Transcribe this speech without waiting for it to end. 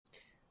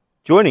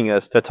Joining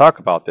us to talk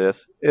about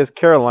this is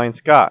Caroline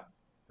Scott,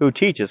 who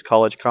teaches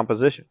college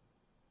composition.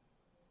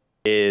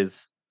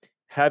 Is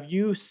have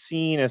you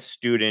seen a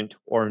student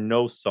or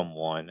know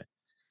someone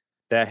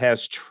that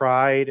has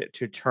tried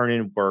to turn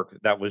in work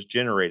that was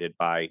generated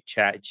by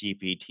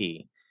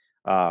ChatGPT?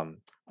 Um,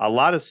 a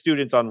lot of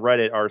students on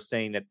Reddit are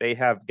saying that they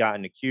have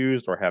gotten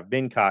accused or have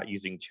been caught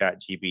using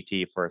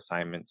ChatGPT for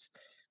assignments.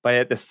 But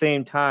at the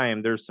same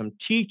time, there's some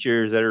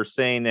teachers that are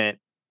saying that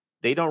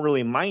they don't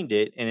really mind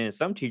it. And then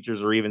some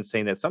teachers are even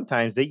saying that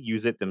sometimes they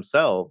use it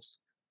themselves.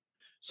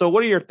 So,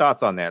 what are your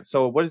thoughts on that?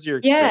 So, what is your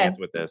Yeah. experience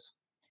with this?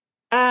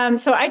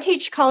 So I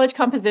teach college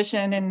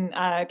composition in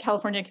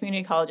California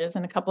community colleges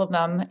and a couple of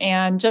them.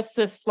 And just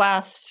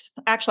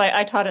actually,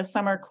 I taught a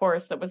summer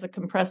course that was a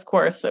compressed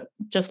course that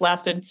just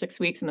lasted 6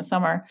 weeks in the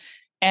summer.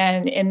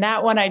 And in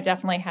that one, I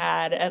definitely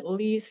had at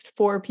least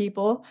 4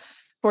 people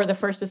for the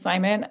first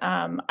assignment.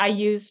 I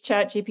use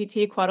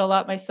ChatGPT quite a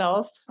lot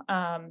myself,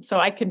 so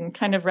I can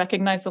kind of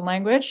recognize the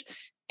language.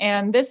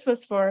 And this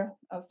was oh,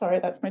 sorry,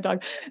 that's my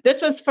dog.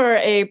 This was for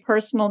a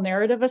personal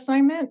narrative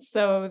assignment.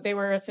 So they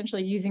were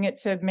essentially using it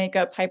to make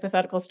up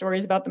hypothetical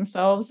stories about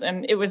themselves.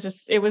 And it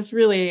was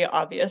really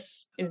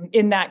obvious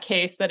in that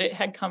case that it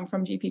had come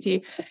from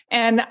GPT.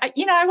 And,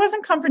 I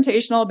wasn't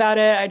confrontational about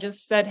it. I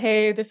just said,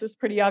 hey, this is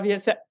pretty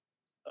obvious.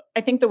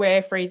 I think the way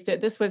I phrased it,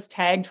 this was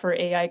tagged for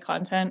AI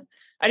content.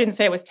 I didn't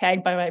say it was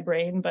tagged by my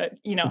brain, but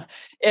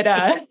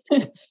it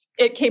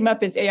it came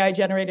up as AI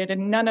generated,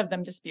 and none of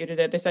them disputed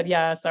it. They said,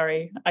 "Yeah,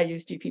 sorry, I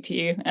used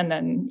GPT," and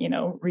then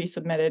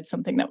resubmitted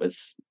something that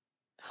was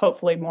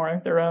hopefully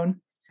more their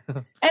own.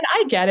 And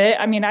I get it.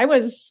 I mean,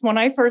 when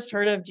I first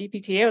heard of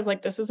GPT, I was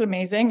like, "This is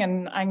amazing,"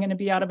 and I'm going to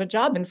be out of a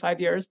job in 5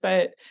 years.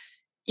 But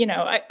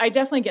I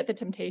definitely get the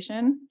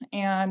temptation,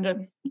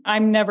 and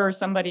I'm never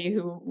somebody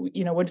who,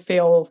 would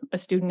fail a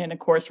student in a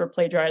course for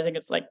plagiarizing.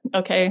 It's like,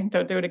 okay,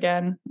 don't do it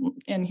again.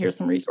 And here's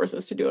some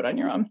resources to do it on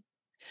your own.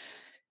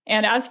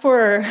 And as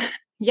for,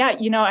 yeah,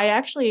 I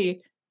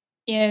actually,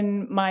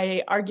 in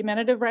my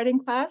argumentative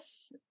writing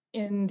class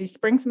in the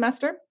spring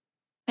semester,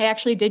 I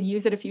actually did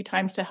use it a few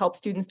times to help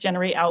students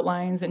generate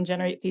outlines and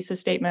generate thesis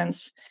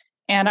statements.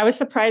 And I was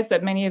surprised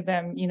that many of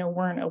them,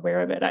 weren't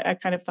aware of it. I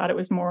kind of thought it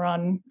was more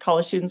on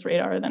college students'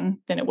 radar than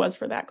it was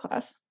for that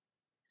class.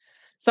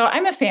 So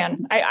I'm a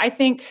fan. I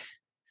think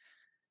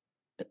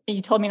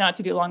you told me not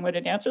to do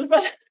long-winded answers,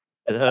 but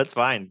That's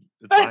fine.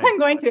 but I'm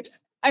going to.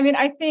 I mean,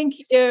 I think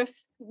if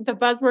the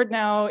buzzword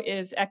now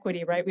is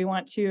equity, right? We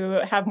want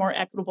to have more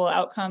equitable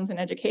outcomes in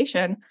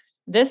education.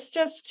 This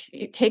just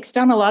takes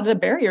down a lot of the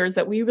barriers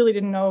that we really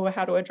didn't know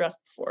how to address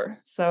before.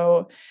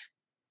 So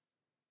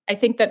I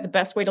think that the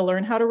best way to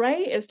learn how to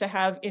write is to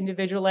have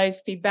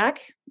individualized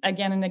feedback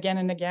again and again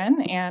and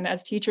again. And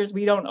as teachers,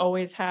 we don't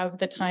always have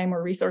the time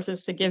or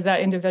resources to give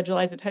that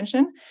individualized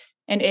attention.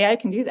 And AI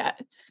can do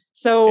that.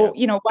 So,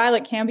 while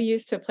it can be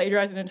used to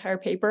plagiarize an entire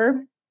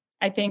paper,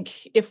 I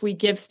think if we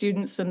give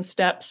students some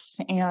steps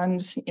and,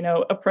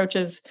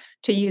 approaches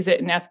to use it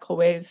in ethical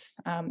ways,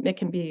 it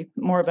can be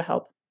more of a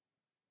help.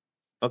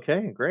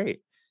 Okay,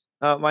 great.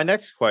 My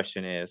next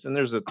question is, and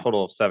there's a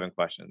total of 7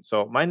 questions.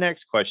 So my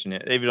next question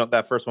is, even though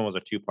that first one was a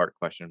two-part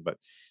question, but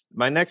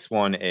my next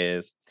one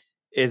is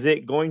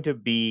it going to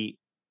be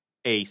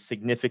a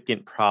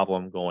significant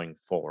problem going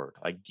forward?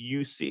 Like,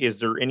 is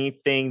there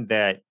anything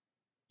that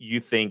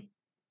you think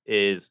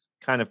is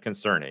kind of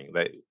concerning?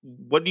 Like,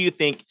 what do you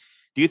think?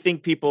 Do you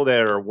think people that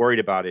are worried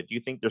about it, do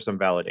you think there's some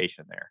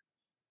validation there?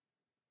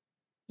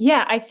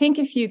 Yeah, I think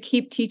if you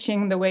keep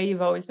teaching the way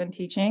you've always been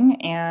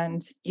teaching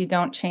and you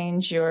don't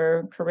change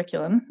your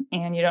curriculum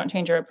and you don't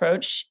change your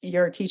approach,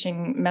 your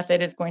teaching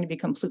method is going to be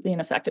completely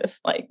ineffective.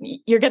 Like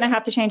you're going to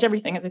have to change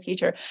everything as a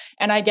teacher.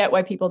 And I get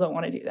why people don't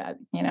want to do that.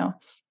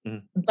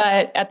 Mhm.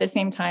 But at the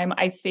same time,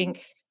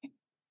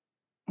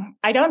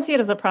 I don't see it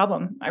as a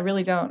problem. I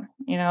really don't.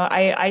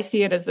 I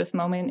see it as this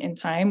moment in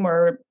time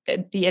where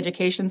the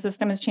education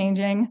system is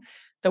changing,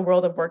 the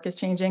world of work is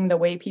changing, the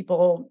way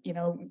people,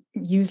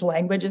 use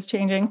language is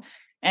changing.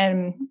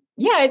 And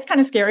yeah, it's kind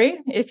of scary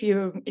if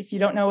you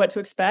don't know what to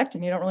expect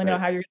and you don't really know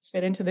Right. how you're going to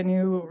fit into the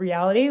new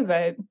reality,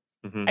 but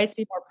Mhm. I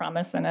see more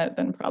promise in it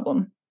than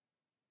problem.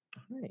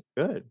 Right.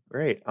 Good.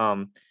 Great.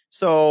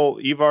 So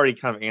you've already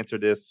kind of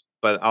answered this,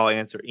 but I'll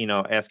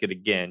ask it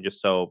again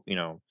just so,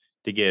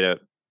 to get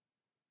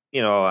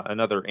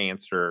another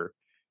answer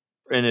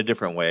in a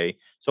different way.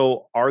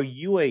 So are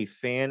you a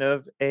fan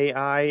of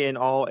AI and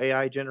all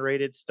AI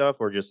generated stuff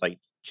or just like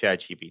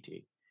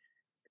ChatGPT?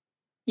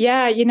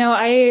 Yeah,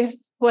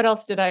 what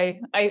else did I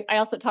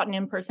also taught an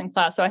in-person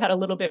class, so I had a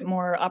little bit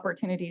more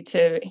opportunity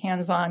to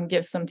hands-on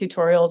give some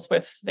tutorials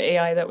with the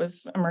AI that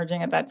was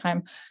emerging at that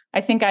time.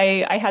 I think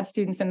I had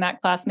students in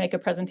that class make a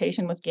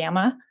presentation with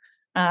Gamma.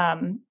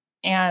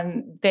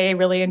 And they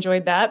really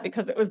enjoyed that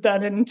because it was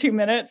done in 2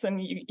 minutes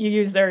and you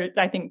use their,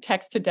 I think,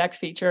 text to deck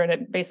feature, and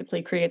it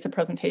basically creates a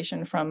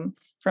presentation from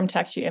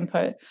text you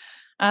input.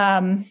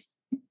 Um,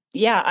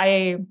 yeah,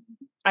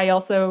 I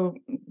also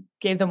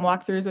gave them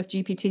walkthroughs with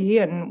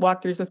GPT and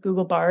walkthroughs with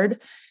Google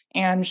Bard.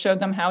 and showed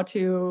them how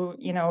to,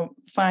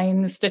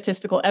 find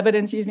statistical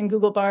evidence using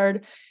Google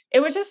Bard. It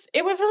was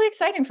really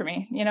exciting for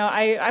me.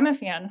 I'm a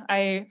fan.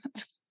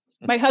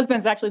 My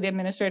husband's actually the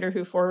administrator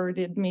who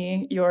forwarded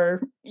me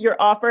your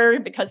offer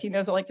because he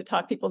knows I like to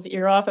talk people's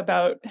ear off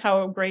about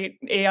how great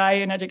AI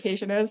in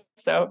education is.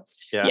 So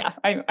yeah,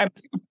 I'm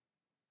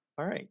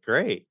All right,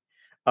 great.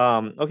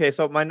 Okay,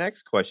 so my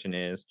next question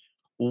is,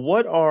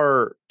 what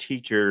are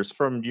teachers,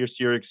 from just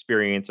your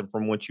experience and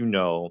from what you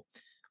know,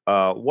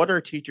 what are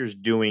teachers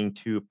doing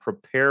to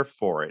prepare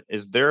for it?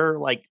 Is there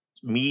like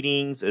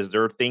meetings? Is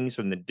there things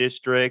from the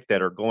district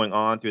that are going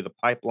on through the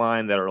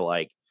pipeline that are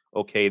like,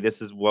 okay,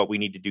 this is what we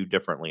need to do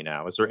differently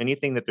now? Is there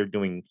anything that they're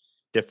doing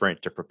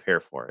different to prepare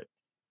for it?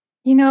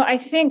 I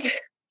think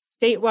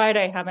statewide,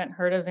 I haven't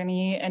heard of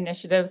any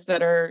initiatives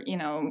that are,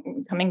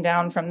 coming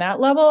down from that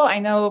level. I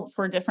know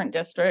for different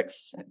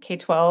districts,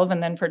 K-12,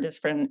 and then for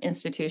different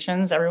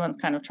institutions, everyone's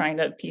kind of trying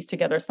to piece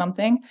together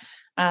something.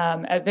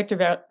 At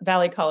Victor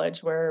Valley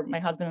College, where my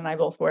husband and I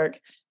both work,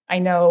 I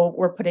know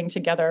we're putting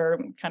together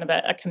kind of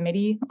a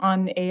committee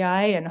on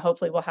AI, and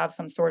hopefully we'll have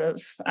some sort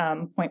of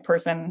point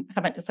person.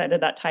 Haven't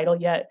decided that title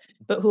yet,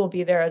 but who will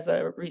be there as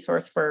a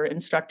resource for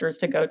instructors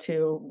to go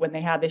to when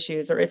they have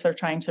issues or if they're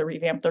trying to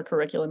revamp their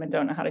curriculum and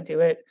don't know how to do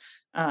it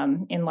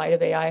in light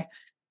of AI.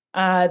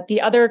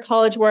 The other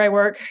college where I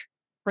work,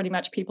 pretty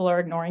much people are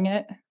ignoring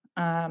it.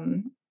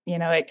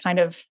 It kind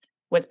of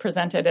was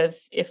presented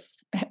as if,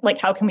 like,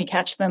 how can we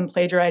catch them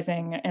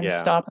plagiarizing and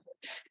stop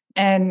it?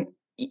 And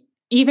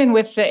even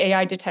with the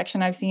AI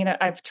detection I've seen,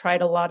 I've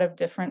tried a lot of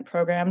different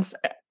programs.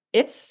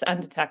 It's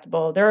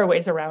undetectable. There are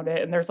ways around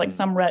it. And there's like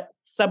some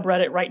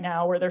subreddit right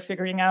now where they're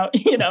figuring out,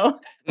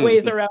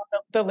 ways around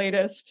the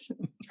latest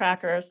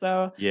tracker.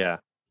 So Yeah.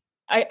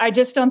 I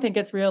just don't think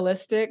it's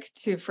realistic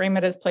to frame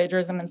it as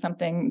plagiarism and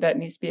something that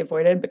needs to be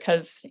avoided,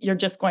 because you're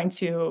just going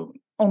to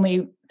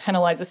only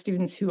penalize the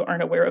students who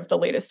aren't aware of the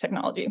latest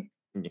technology.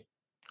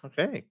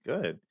 Okay,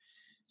 good.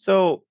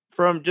 So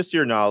from just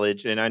your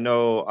knowledge, and I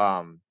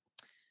know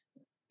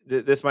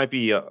this might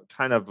be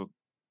kind of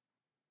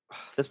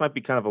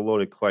a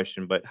loaded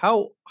question, but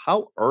how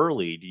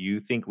early do you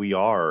think we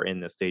are in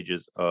the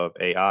stages of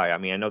AI? I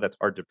mean, I know that's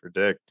hard to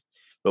predict,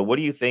 but what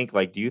do you think?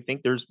 Like, do you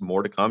think there's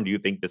more to come? Do you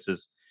think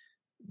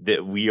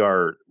that we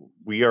are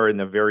in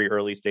the very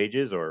early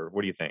stages, or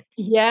what do you think?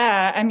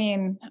 Yeah, I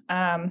mean,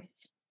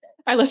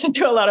 I listen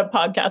to a lot of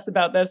podcasts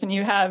about this, and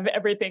you have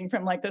everything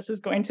from like, this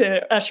is going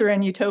to usher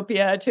in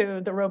utopia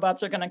to the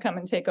robots are going to come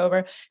and take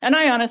over. And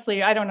I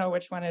don't know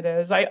which one it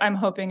is. I'm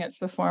hoping it's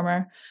the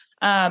former.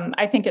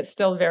 I think it's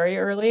still very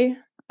early.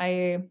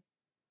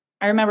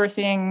 I remember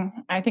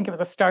seeing, I think it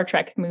was a Star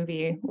Trek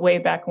movie way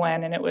back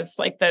when, and it was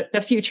like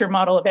the future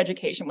model of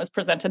education was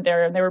presented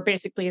there. And they were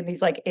basically in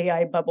these like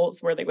AI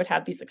bubbles where they would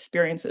have these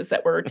experiences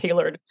that were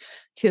tailored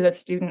to the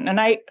student. And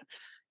I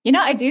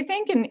do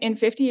think in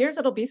 50 years,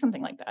 it'll be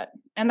something like that.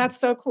 And that's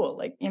so cool.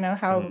 Like,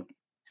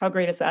 how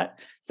great is that?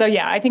 So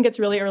yeah, I think it's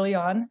really early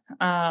on.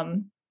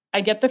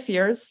 I get the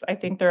fears. I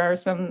think there are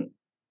some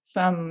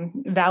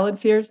valid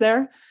fears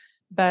there,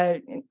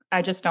 but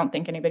I just don't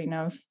think anybody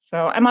knows.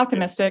 So I'm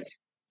optimistic.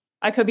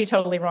 I could be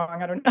totally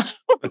wrong. I don't know.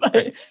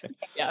 But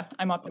yeah,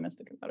 I'm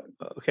optimistic about it.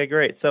 Okay,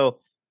 great. So,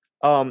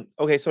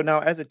 so now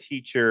as a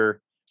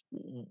teacher,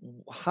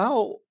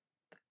 how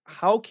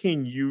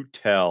can you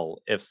tell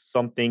if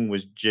something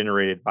was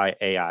generated by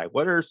AI?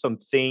 What are some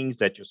things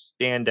that just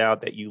stand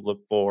out that you look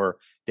for,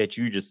 that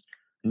you just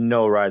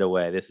know right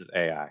away this is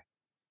AI?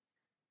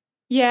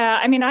 Yeah,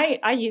 I mean,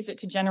 I used it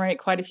to generate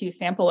quite a few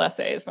sample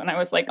essays when I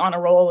was like on a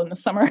roll in the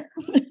summer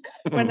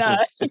when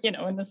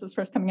when this was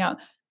first coming out.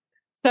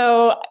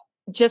 So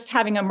just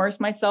having immersed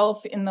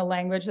myself in the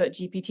language that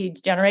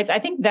GPT generates, I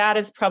think that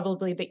is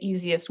probably the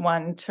easiest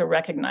one to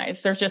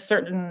recognize. There's just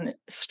certain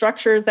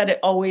structures that it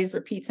always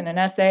repeats in an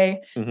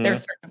essay.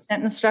 There's certain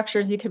sentence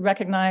structures you could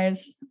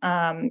recognize,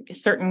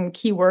 certain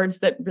keywords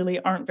that really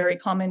aren't very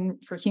common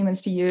for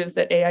humans to use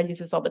that AI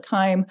uses all the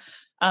time.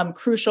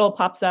 Crucial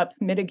pops up,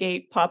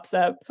 mitigate pops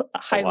up,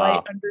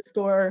 highlight,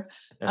 underscore.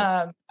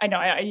 I know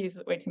I use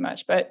it way too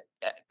much, but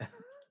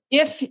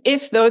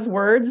if those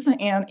words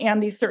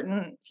and these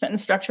certain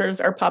sentence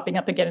structures are popping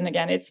up again and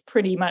again, it's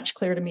pretty much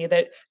clear to me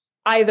that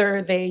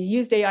either they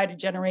used AI to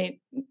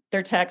generate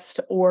their text,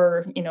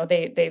 or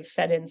they've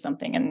fed in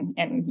something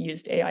and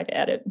used AI to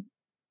edit.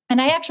 And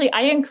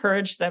I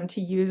encourage them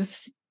to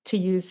use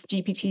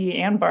GPT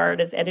and Bard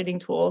as editing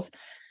tools.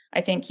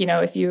 I think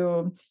if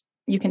you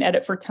can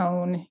edit for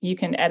tone, you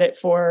can edit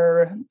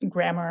for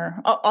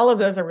grammar. All of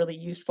those are really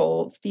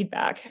useful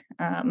feedback.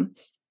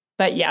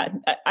 But yeah,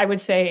 I would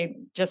say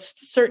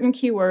just certain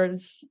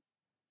keywords,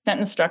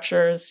 sentence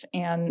structures,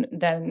 and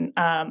then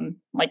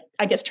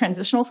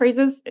transitional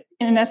phrases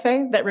in an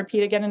essay that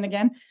repeat again and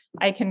again.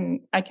 I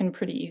can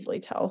pretty easily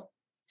tell.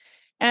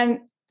 And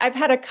I've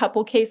had a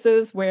couple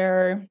cases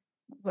where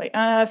like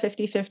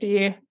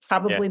 50-50,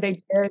 probably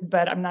they did,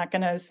 but I'm not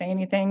going to say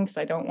anything because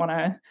I don't want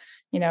to,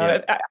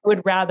 I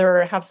would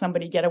rather have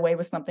somebody get away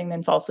with something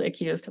than falsely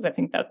accused, because I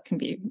think that can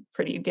be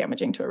pretty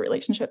damaging to a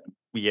relationship.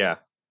 Yeah.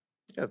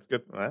 Yeah, that's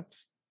good.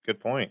 That's a good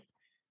point.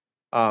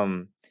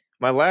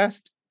 My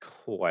last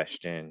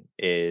question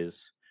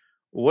is,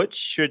 what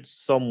should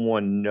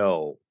someone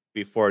know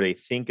before they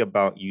think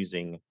about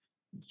using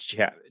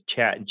chat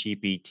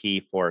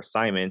GPT for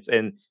assignments?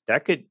 And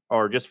that could,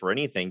 or just for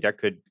anything, that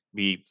could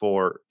be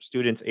for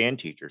students and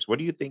teachers. What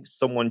do you think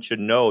someone should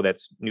know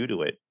that's new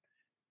to it?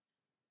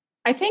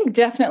 I think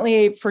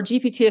definitely for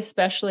GPT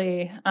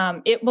especially,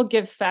 it will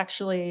give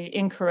factually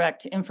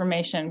incorrect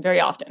information very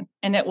often,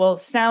 and it'll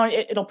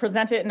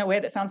present it in a way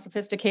that sounds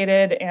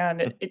sophisticated,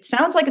 and it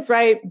sounds like it's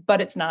right,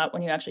 but it's not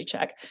when you actually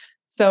check.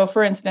 So,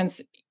 for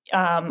instance,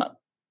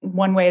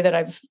 one way that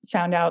I've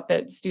found out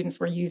that students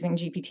were using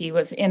GPT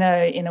was in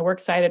a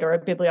works cited or a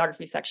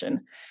bibliography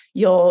section.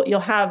 You'll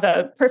have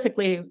a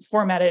perfectly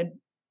formatted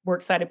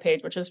works cited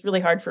page, which is really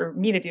hard for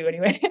me to do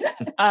anyway.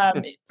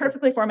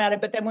 Perfectly formatted,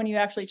 but then when you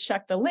actually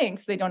check the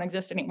links, they don't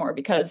exist anymore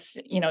because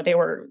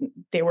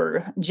they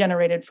were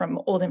generated from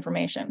old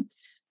information.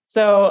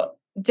 So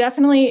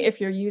definitely,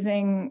 if you're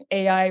using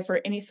AI for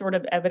any sort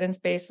of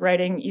evidence-based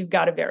writing, you've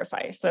got to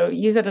verify. So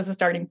use it as a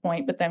starting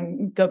point, but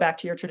then go back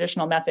to your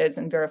traditional methods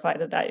and verify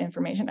that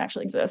information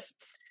actually exists.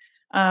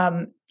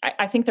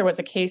 I think there was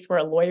a case where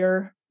a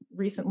lawyer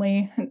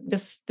recently,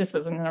 this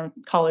was in a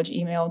college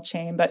email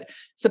chain, but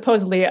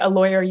supposedly a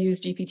lawyer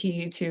used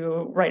GPT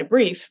to write a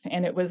brief,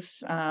 and it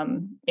was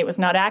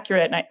not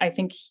accurate, and I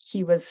think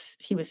he was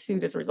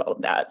sued as a result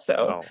of that.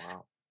 So,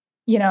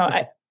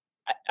 wow.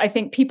 I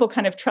think people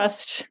kind of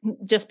trust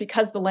just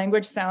because the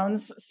language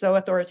sounds so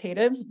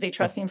authoritative, they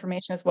trust the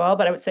information as well.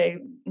 But I would say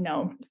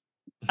no,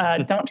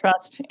 don't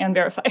trust and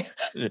verify.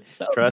 Trust